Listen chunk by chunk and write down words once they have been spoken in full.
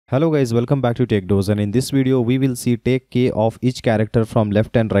Hello guys, welcome back to TechDose, and in this video we will see take k of each character from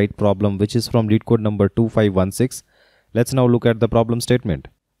left and right problem, which is from Leetcode number 2516. Let's now look at the problem statement.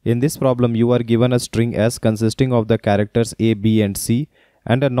 In this problem you are given a string S consisting of the characters A, B and C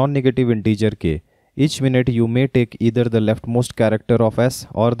and a non-negative integer k. Each minute you may take either the leftmost character of S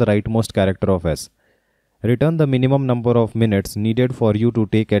or the rightmost character of S. Return the minimum number of minutes needed for you to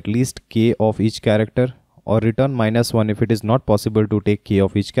take at least k of each character, or return -1 if it is not possible to take k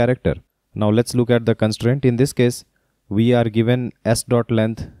of each character. Now let's look at the constraint. In this case, we are given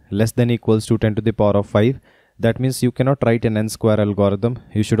s.length less than equals to 10 to the power of 5. That means you cannot write an n square algorithm.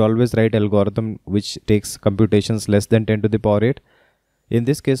 You should always write algorithm which takes computations less than 10 to the power 8. In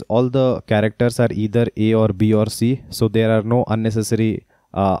this case, all the characters are either A or B or C, so there are no unnecessary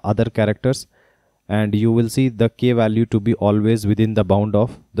other characters, and you will see the k value to be always within the bound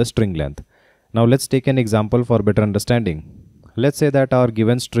of the string length. Now let's take an example for better understanding. Let's say that our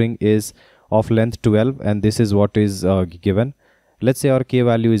given string is of length 12 and this is what is given. Let's say our k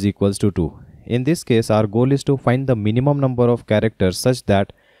value is equals to 2. In this case, our goal is to find the minimum number of characters such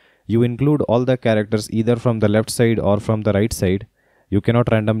that you include all the characters either from the left side or from the right side. You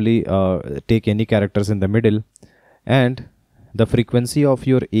cannot randomly take any characters in the middle, and the frequency of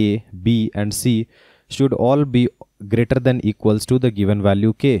your A, B and C should all be greater than equals to the given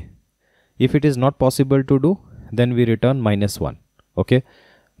value k. If it is not possible to do, then we return -1. Okay.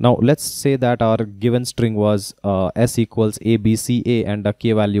 Now let's say that our given string was s equals a b c a and the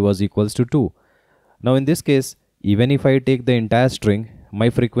k value was equals to 2. Now in this case, even if I take the entire string, my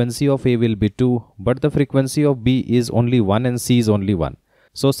frequency of a will be 2, but the frequency of b is only 1 and c is only 1.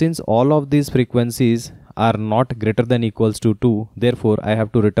 So since all of these frequencies are not greater than equals to 2, therefore I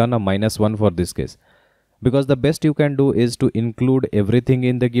have to return a -1 for this case. Because the best you can do is to include everything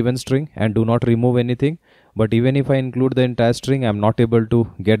in the given string and do not remove anything. But even if I include the entire string, I am not able to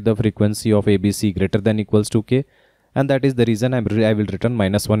get the frequency of ABC greater than equals to k, and that is the reason I will return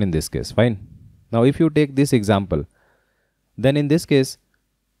 -1 in this case. Fine. Now if you take this example, then in this case,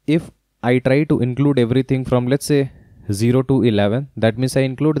 if I try to include everything from, let's say, 0 to 11, that means I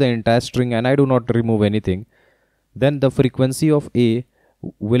include the entire string and I do not remove anything, then the frequency of A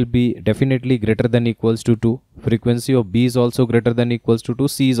will be definitely greater than equals to 2. Frequency of B is also greater than equals to 2.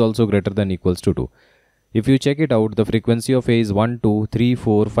 C is also greater than equals to 2. If you check it out, the frequency of A is 1, 2, 3,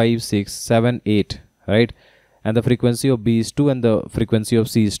 4, 5, 6, 7, 8, right? And the frequency of B is 2 and the frequency of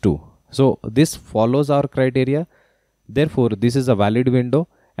C is 2. So this follows our criteria. Therefore, this is a valid window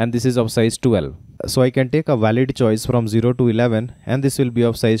and this is of size 12. So I can take a valid choice from 0 to 11 and this will be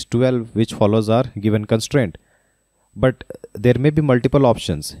of size 12, which follows our given constraint. But there may be multiple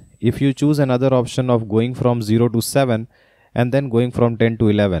options. If you choose another option of going from 0 to 7 and then going from 10 to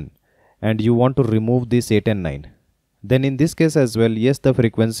 11 and you want to remove this 8 and 9, then in this case as well, yes, the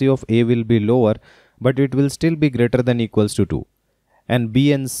frequency of A will be lower, but it will still be greater than equals to 2, and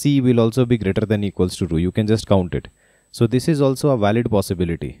B and C will also be greater than equals to 2. You can just count it. So this is also a valid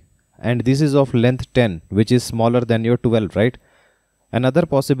possibility, and this is of length 10, which is smaller than your 12, right? Another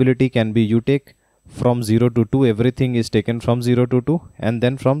possibility can be you take from 0 to 2, everything is taken from 0 to 2, and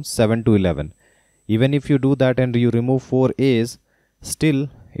then from 7 to 11. Even if you do that and you remove 4 A's, still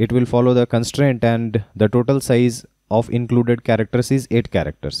it will follow the constraint and the total size of included characters is 8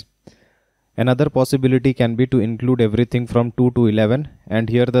 characters. Another possibility can be to include everything from 2 to 11, and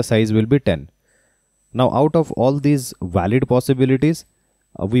here the size will be 10. Now out of all these valid possibilities,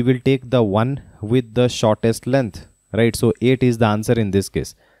 we will take the one with the shortest length, right? So 8 is the answer in this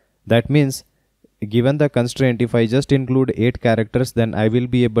case. That means, given the constraint, if I just include 8 characters, then I will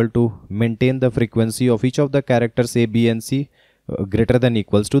be able to maintain the frequency of each of the characters A, B and C greater than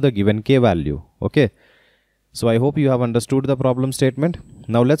equals to the given k value. Okay. So I hope you have understood the problem statement.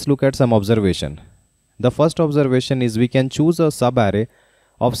 Now let's look at some observation. The first observation is we can choose a subarray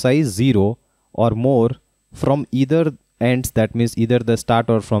of size 0 or more from either ends, that means either the start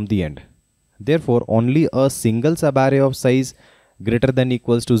or from the end. Therefore, only a single subarray of size greater than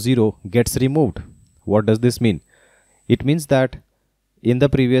equals to 0 gets removed. What does this mean? It means that in the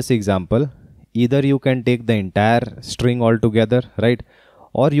previous example, either you can take the entire string altogether, right?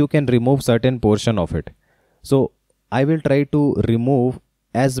 Or you can remove certain portion of it. So I will try to remove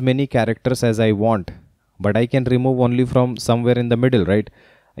as many characters as I want, but I can remove only from somewhere in the middle, right?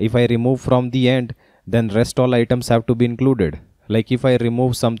 If I remove from the end, then rest all items have to be included. Like if I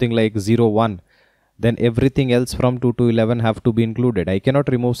remove something like 0, 1, then everything else from 2 to 11 have to be included. I cannot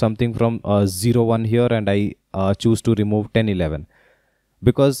remove something from 0, 1 here and I choose to remove 10, 11.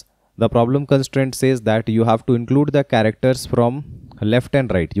 Because the problem constraint says that you have to include the characters from left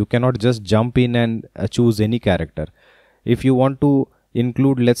and right. You cannot just jump in and choose any character. If you want to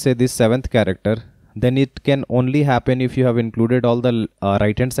include, let's say, this 7th character, then it can only happen if you have included all the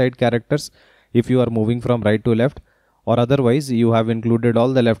right hand side characters if you are moving from right to left, or otherwise you have included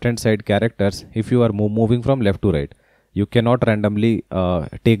all the left hand side characters if you are moving from left to right. You cannot randomly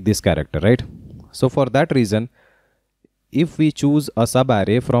take this character, right? So for that reason, if we choose a sub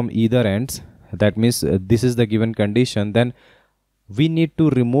array from either ends, that means this is the given condition, then we need to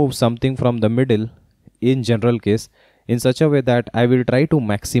remove something from the middle in general case in such a way that I will try to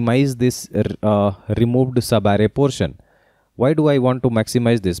maximize this removed subarray portion. Why do I want to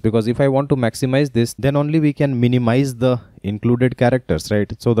maximize this? Because if I want to maximize this, then only we can minimize the included characters,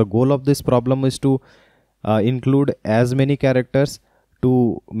 right? So the goal of this problem is to include as many characters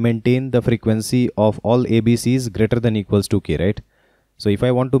to maintain the frequency of all ABCs greater than equals to k, right? So if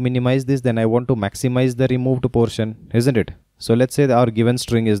I want to minimize this, then I want to maximize the removed portion, isn't it? So let's say our given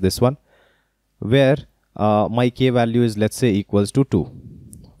string is this one, where my k value is, let's say, equals to 2.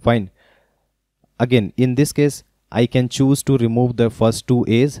 Fine. Again, in this case, I can choose to remove the first two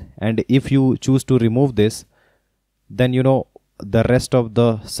a's, and if you choose to remove this, then you know the rest of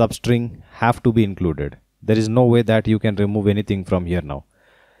the substring have to be included. There is no way that you can remove anything from here now.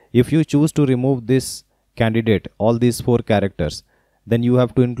 If you choose to remove this candidate, all these 4 characters, then you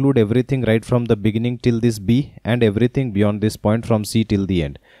have to include everything right from the beginning till this B and everything beyond this point from C till the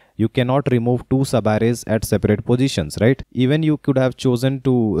end. You cannot remove 2 subarrays at separate positions, right? Even you could have chosen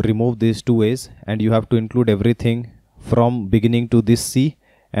to remove these 2 A's and you have to include everything from beginning to this C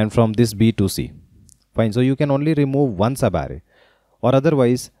and from this B to C. Fine. So you can only remove one subarray, or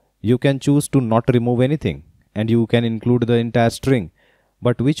otherwise you can choose to not remove anything and you can include the entire string.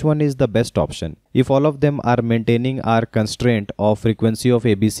 But which one is the best option? If all of them are maintaining our constraint of frequency of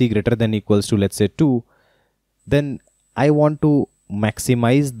ABC greater than equals to, let's say, 2, then I want to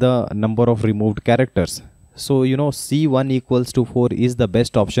maximize the number of removed characters. So you know, C1 equals to 4 is the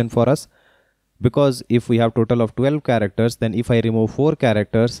best option for us, because if we have total of 12 characters, then if I remove 4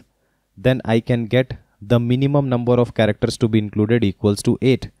 characters, then I can get the minimum number of characters to be included equals to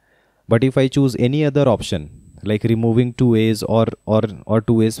 8. But if I choose any other option, like removing 2 A's or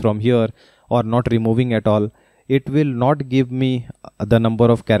 2 A's from here, or not removing at all, it will not give me the number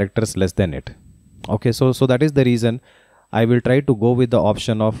of characters less than it. Okay, so that is the reason I will try to go with the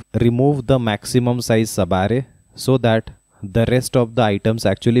option of remove the maximum size subarray, so that the rest of the items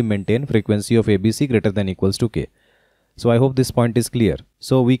actually maintain frequency of ABC greater than equals to k. So I hope this point is clear.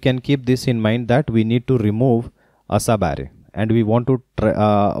 So we can keep this in mind that we need to remove a subarray and we want to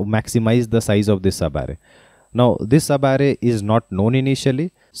maximize the size of this subarray. Now this subarray is not known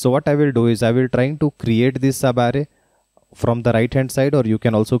initially, so what I will do is I will try to create this subarray from the right hand side, or you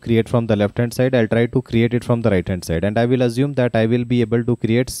can also create from the left hand side. I'll try to create it from the right hand side, and I will assume that I will be able to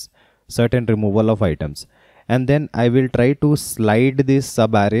create certain removal of items, and then I will try to slide this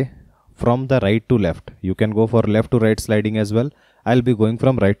subarray from the right to left. You can go for left to right sliding as well. I'll be going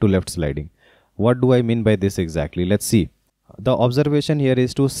from right to left sliding. What do I mean by this exactly? Let's see. The observation here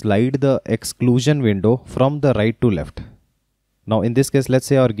is to slide the exclusion window from the right to left. Now in this case, let's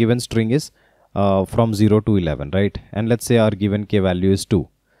say our given string is from 0 to 11, right? And let's say our given k value is 2.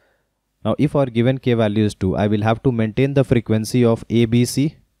 Now if our given k value is 2, I will have to maintain the frequency of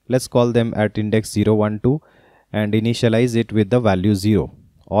ABC. Let's call them at index 0, 1, 2 and initialize it with the value 0,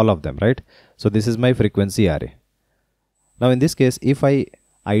 all of them, right? So this is my frequency array. Now in this case, if I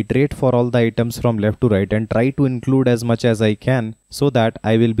iterate for all the items from left to right and try to include as much as I can, so that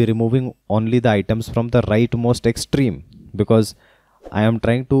I will be removing only the items from the rightmost extreme, because I am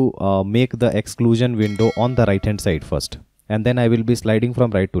trying to make the exclusion window on the right hand side first, and then I will be sliding from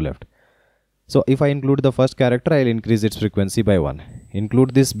right to left. So if I include the first character, I will increase its frequency by 1.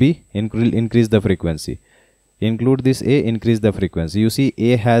 Include this B, increase the frequency. Include this A, increase the frequency. You see,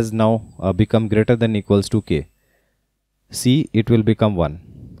 A has now become greater than equals to k. C, it will become 1.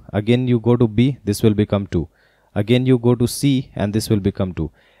 Again you go to B, this will become 2. Again you go to C and this will become 2.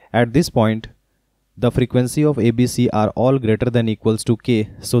 At this point, the frequency of ABC are all greater than equals to k.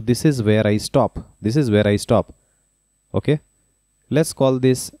 So this is where I stop. This is where I stop. Okay. Let's call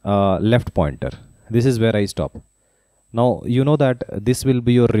this left pointer. This is where I stop. Now you know that this will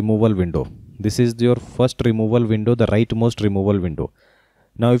be your removal window. This is your first removal window, the rightmost removal window.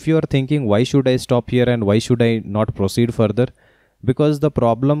 Now if you are thinking, why should I stop here and why should I not proceed further? Because the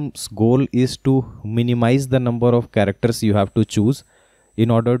problem's goal is to minimize the number of characters you have to choose in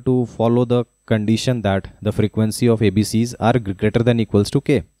order to follow the condition that the frequency of ABCs are greater than equals to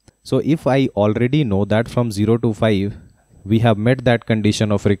k. So if I already know that from 0 to 5 we have met that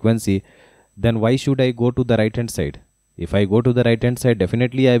condition of frequency, then why should I go to the right hand side? If I go to the right hand side,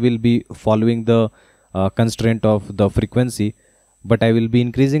 definitely I will be following the constraint of the frequency, but I will be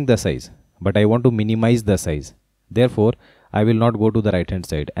increasing the size, but I want to minimize the size. Therefore, I will not go to the right hand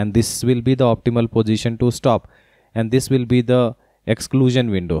side, and this will be the optimal position to stop, and this will be the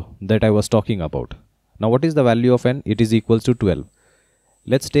exclusion window that I was talking about. Now what is the value of n? It is equals to 12.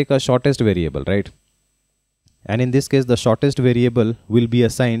 Let's take a shortest variable, right? And in this case the shortest variable will be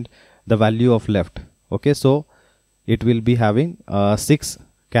assigned the value of left. Okay, so it will be having 6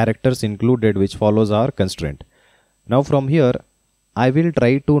 characters included, which follows our constraint. Now from here I will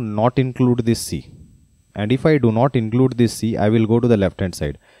try to not include this C, and if I do not include this C, I will go to the left hand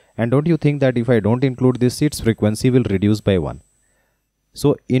side. And don't you think that if I don't include this C, its frequency will reduce by 1?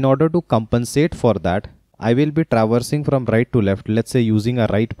 So in order to compensate for that, I will be traversing from right to left, let's say using a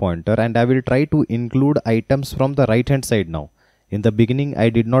right pointer, and I will try to include items from the right hand side now. In the beginning I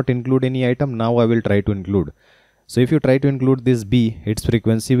did not include any item, now I will try to include. So if you try to include this B, its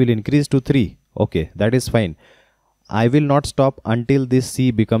frequency will increase to 3. Okay, that is fine. I will not stop until this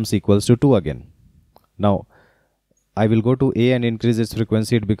C becomes equals to 2 again. Now I will go to A and increase its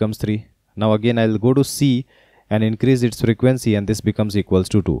frequency, it becomes 3. Now again I will go to C and increase its frequency, and this becomes equals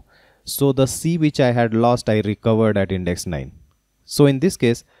to 2. So the C which I had lost, I recovered at index 9. So in this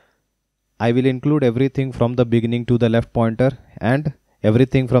case I will include everything from the beginning to the left pointer and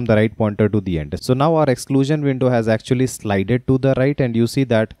everything from the right pointer to the end. So now our exclusion window has actually slided to the right, and you see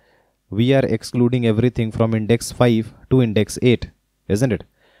that we are excluding everything from index 5 to index 8, isn't it?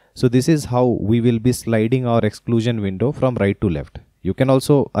 So this is how we will be sliding our exclusion window from right to left. You can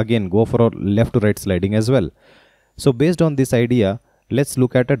also again go for left to right sliding as well. So based on this idea, let's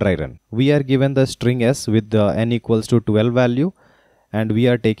look at a dry run. We are given the string s with the n equals to 12 value, and we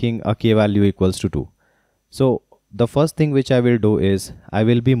are taking a k value equals to 2. So the first thing which I will do is I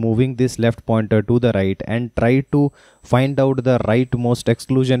will be moving this left pointer to the right and try to find out the rightmost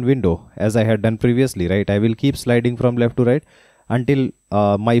exclusion window as I had done previously, right? I will keep sliding from left to right until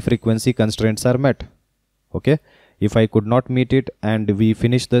my frequency constraints are met. Okay, if I could not meet it and we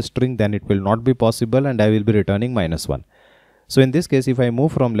finish the string, then it will not be possible and I will be returning -1. So in this case, if I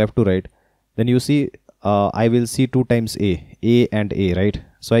move from left to right, then you see I will see 2 times A and A, right?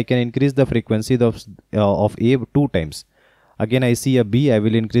 So I can increase the frequency of A 2 times. Again I see a B, I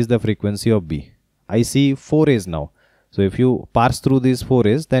will increase the frequency of B. I see 4 A's now. So if you parse through these 4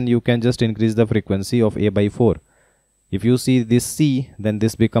 A's, then you can just increase the frequency of A by 4. If you see this C, then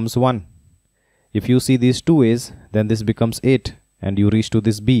this becomes 1. If you see these 2 A's, then this becomes 8 and you reach to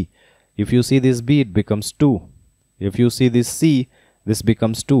this B. If you see this B, it becomes 2. If you see this C, this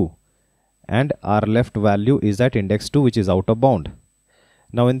becomes 2. And our left value is at index 2, which is out of bound.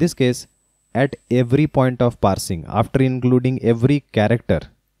 Now in this case, at every point of parsing, after including every character,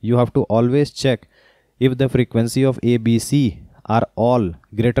 you have to always check if the frequency of A, B, C are all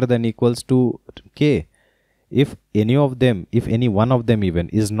greater than equals to K. If any of them, if any one of them even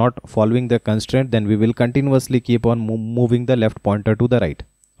is not following the constraint, then we will continuously keep on moving the left pointer to the right.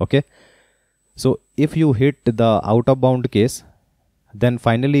 Okay. So if you hit the out of bound case, then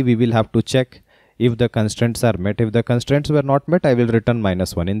finally we will have to check if the constraints are met. If the constraints were not met, I will return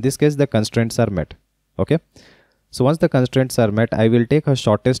 -1. In this case, the constraints are met. Okay. So once the constraints are met, I will take a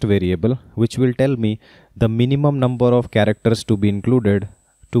shortest variable, which will tell me the minimum number of characters to be included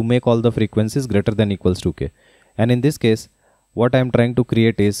to make all the frequencies greater than equals to K. And in this case, what I am trying to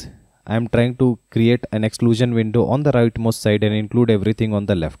create is, I am trying to create an exclusion window on the rightmost side and include everything on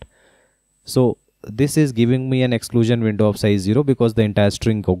the left. So this is giving me an exclusion window of size 0 because the entire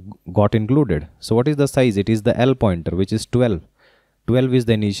string got included. So what is the size? It is the L pointer, which is 12. 12 is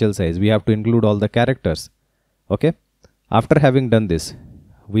the initial size. We have to include all the characters. Okay. After having done this,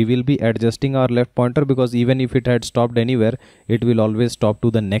 we will be adjusting our left pointer, because even if it had stopped anywhere, it will always stop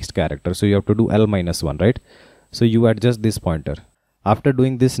to the next character. So you have to do L -1, right? So you adjust this pointer. After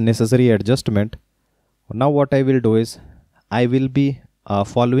doing this necessary adjustment, now what I will do is I will be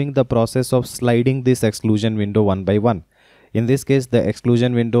following the process of sliding this exclusion window one by one. In this case, the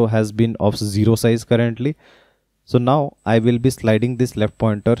exclusion window has been of 0 size currently. So now I will be sliding this left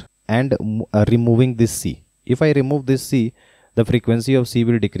pointer and removing this C. If I remove this C, the frequency of C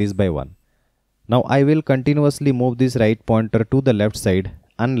will decrease by 1. Now I will continuously move this right pointer to the left side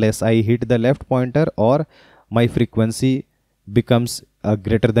unless I hit the left pointer or my frequency becomes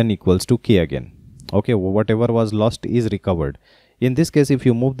greater than equals to K again. Okay, whatever was lost is recovered. In this case, if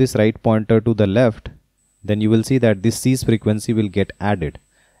you move this right pointer to the left, then you will see that this C's frequency will get added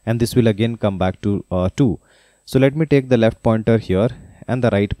and this will again come back to 2. So let me take the left pointer here and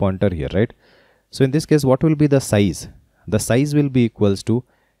the right pointer here, right? So in this case, what will be the size? The size will be equals to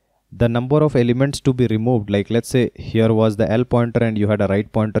the number of elements to be removed. Like let's say here was the L pointer and you had a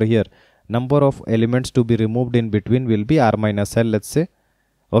right pointer here. number of elements to be removed in between will be r minus l, let's say.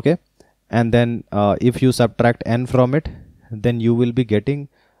 Okay, and then if you subtract n from it, then you will be getting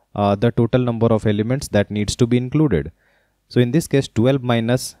the total number of elements that needs to be included. So in this case 12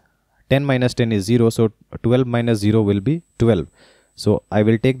 minus 10 minus 10 is 0, so 12 minus 0 will be 12. So I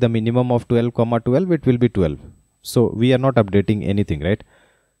will take the minimum of 12 comma 12, it will be 12. So we are not updating anything, right?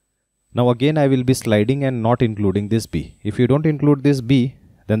 Now again I will be sliding and not including this b. If you don't include this b,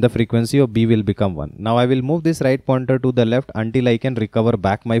 then the frequency of b will become 1. Now I will move this right pointer to the left until I can recover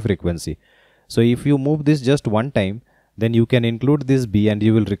back my frequency. So if you move this just one time, then you can include this b and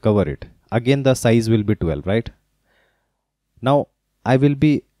you will recover it. Again the size will be 12, right? Now I will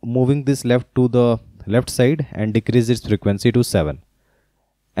be moving this left to the left side and decrease its frequency to 7.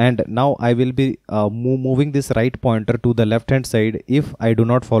 And now I will be moving this right pointer to the left hand side if I do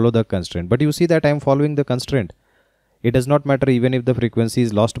not follow the constraint. But you see that I am following the constraint. It does not matter even if the frequency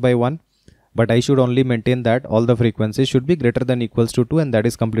is lost by 1, but I should only maintain that all the frequencies should be greater than equals to 2, and that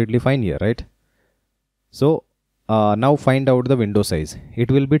is completely fine here, right? So now find out the window size. It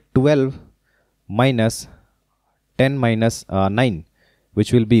will be 12 minus 10 minus 9,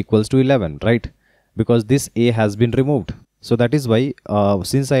 which will be equals to 11, right? Because this a has been removed. So that is why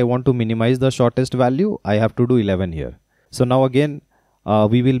since I want to minimize the shortest value, I have to do 11 here. So now again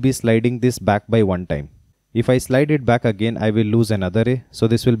we will be sliding this back by one time. If I slide it back again, I will lose another a, so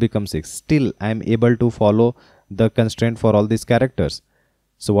this will become 6. Still I am able to follow the constraint for all these characters.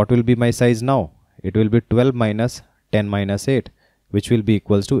 So what will be my size now? It will be 12 minus 10 minus 8, which will be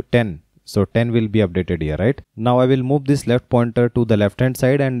equals to 10. So 10 will be updated here, right? Now I will move this left pointer to the left hand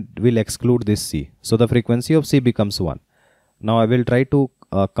side and will exclude this c. So the frequency of c becomes 1. Now I will try to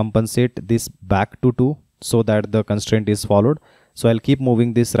compensate this back to 2 so that the constraint is followed. So I'll keep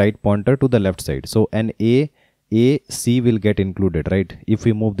moving this right pointer to the left side. So an a, c will get included, right? If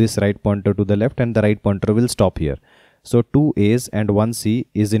we move this right pointer to the left, and the right pointer will stop here. So 2 a's and 1 c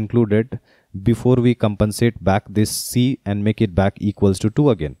is included before we compensate back this c and make it back equals to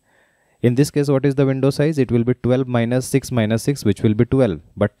 2 again. In this case, what is the window size? It will be 12 minus 6, which will be 12.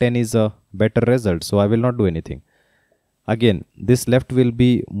 But 10 is a better result, so I will not do anything. Again, this left will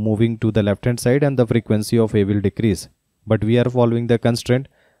be moving to the left hand side and the frequency of a will decrease. But we are following the constraint.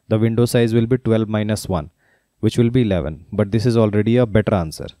 The window size will be 12 minus 1, which will be 11. But this is already a better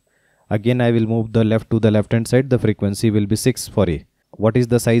answer. Again, I will move the left to the left hand side. The frequency will be 6 for a. What is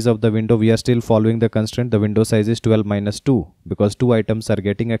the size of the window? We are still following the constraint. The window size is 12 minus 2 because 2 items are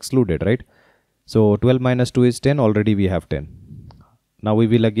getting excluded, right? So 12 minus 2 is 10. Already we have 10. Now we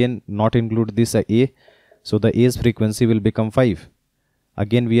will again not include this a. So the a's frequency will become 5.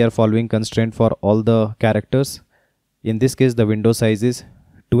 Again we are following constraint for all the characters. In this case the window size is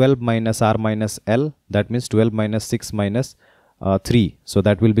 12 minus r minus l. That means 12 minus 6 minus 3. So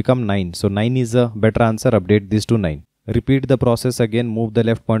that will become 9. So 9 is a better answer. Update this to 9. Repeat the process again. Move the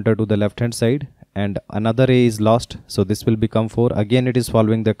left pointer to the left hand side and another a is lost. So this will become 4. Again it is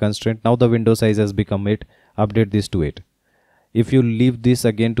following the constraint. Now the window size has become 8. Update this to 8. If you leave this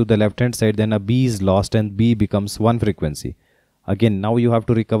again to the left hand side, then a b is lost and b becomes 1 frequency. Again now you have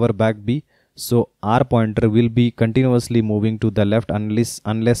to recover back b. So r pointer will be continuously moving to the left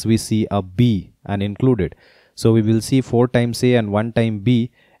unless we see a b and include it. So we will see 4 times a and 1 time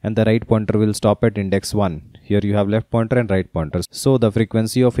b, and the right pointer will stop at index 1. Here you have left pointer and right pointer. So the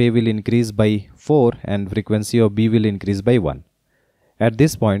frequency of a will increase by 4 and frequency of b will increase by 1. At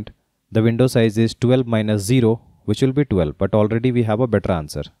this point the window size is 12 minus 0, which will be 12, but already we have a better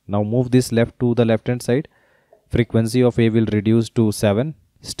answer. Now move this left to the left hand side. Frequency of a will reduce to 7.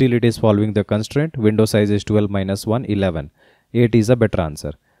 Still it is following the constraint. Window size is 12 minus 1, 11. 8 is a better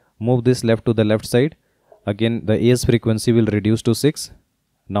answer. Move this left to the left side. Again the a's frequency will reduce to 6.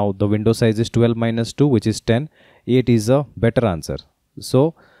 Now the window size is 12 minus 2, which is 10. 8 is a better answer.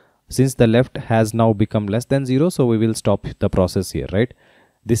 So since the left has now become less than 0, so we will stop the process here, right?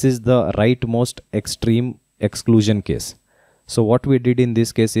 This is the rightmost extreme exclusion case. So what we did in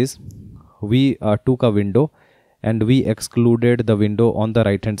this case is we took a window and we excluded the window on the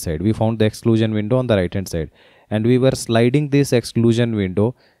right hand side. We found the exclusion window on the right hand side and we were sliding this exclusion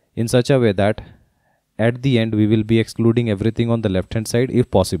window in such a way that at the end we will be excluding everything on the left hand side if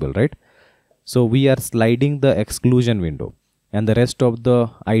possible, right? So we are sliding the exclusion window and the rest of the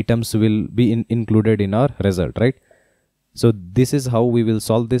items will be included in our result, right? So this is how we will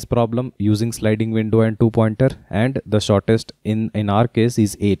solve this problem using sliding window and 2 pointer, and the shortest in our case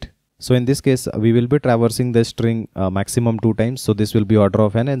is 8. So in this case we will be traversing the string maximum 2 times. So this will be order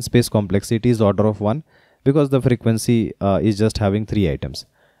of n and space complexity is order of 1 because the frequency is just having 3 items.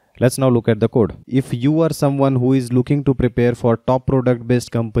 Let's now look at the code. If you are someone who is looking to prepare for top product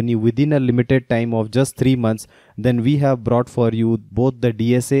based company within a limited time of just 3 months, then we have brought for you both the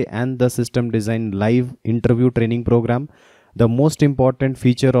DSA and the system design live interview training program. The most important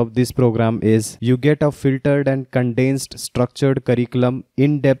feature of this program is you get a filtered and condensed structured curriculum,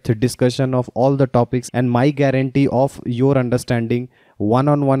 in-depth discussion of all the topics, and my guarantee of your understanding,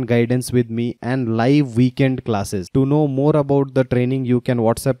 one-on-one guidance with me, and live weekend classes. To know more about the training, you can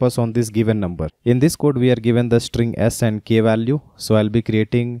WhatsApp us on this given number. In this code, we are given the string s and k value. So I'll be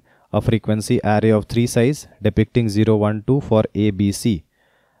creating a frequency array of 3 size depicting 0, 1, 2 for A, B, C.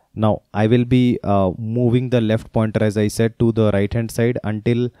 Now I will be moving the left pointer, as I said, to the right hand side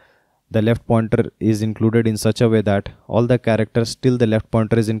until the left pointer is included in such a way that all the characters till the left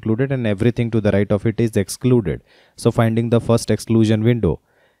pointer is included and everything to the right of it is excluded. So finding the first exclusion window.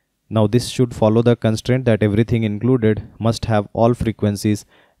 Now this should follow the constraint that everything included must have all frequencies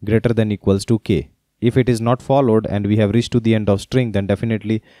greater than equals to k. If it is not followed and we have reached to the end of string, then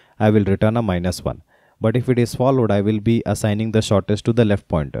definitely I will return a -1. But if it is followed, I will be assigning the shortest to the left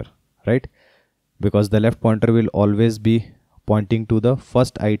pointer, right? Because the left pointer will always be pointing to the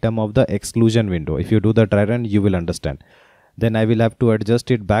first item of the exclusion window. If you do the try run, you will understand. Then I will have to adjust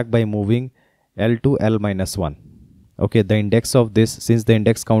it back by moving L to L-1. Okay, the index of this, since the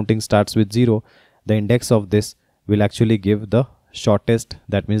index counting starts with 0, the index of this will actually give the shortest,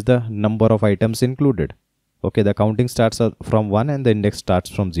 that means the number of items included. Okay, the counting starts from 1 and the index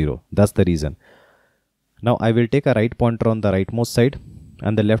starts from 0. That's the reason. Now I will take a right pointer on the rightmost side,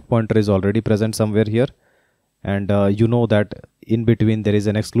 and the left pointer is already present somewhere here, and you know that in between there is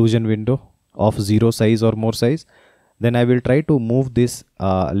an exclusion window of 0 size or more size. Then I will try to move this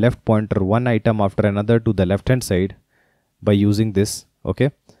left pointer one item after another to the left hand side by using this. Okay,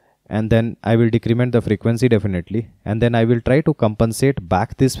 and then I will decrement the frequency definitely, and then I will try to compensate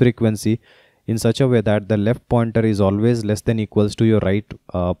back this frequency in such a way that the left pointer is always less than equals to your right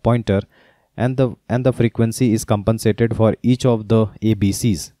pointer, and the frequency is compensated for each of the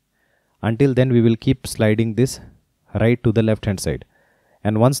ABCs. Until then we will keep sliding this right to the left hand side,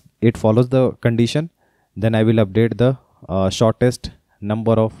 and once it follows the condition, then I will update the shortest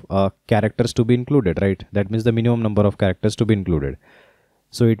number of characters to be included, right? That means the minimum number of characters to be included.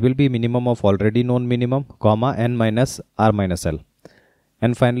 So it will be minimum of already known minimum, comma, n minus r minus l.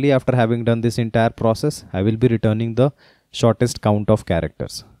 And finally, after having done this entire process, I will be returning the shortest count of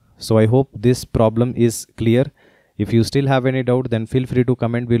characters. So I hope this problem is clear. If you still have any doubt, then feel free to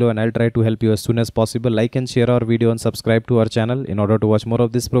comment below and I'll try to help you as soon as possible. Like and share our video and subscribe to our channel in order to watch more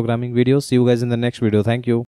of this programming videos. See you guys in the next video. Thank you.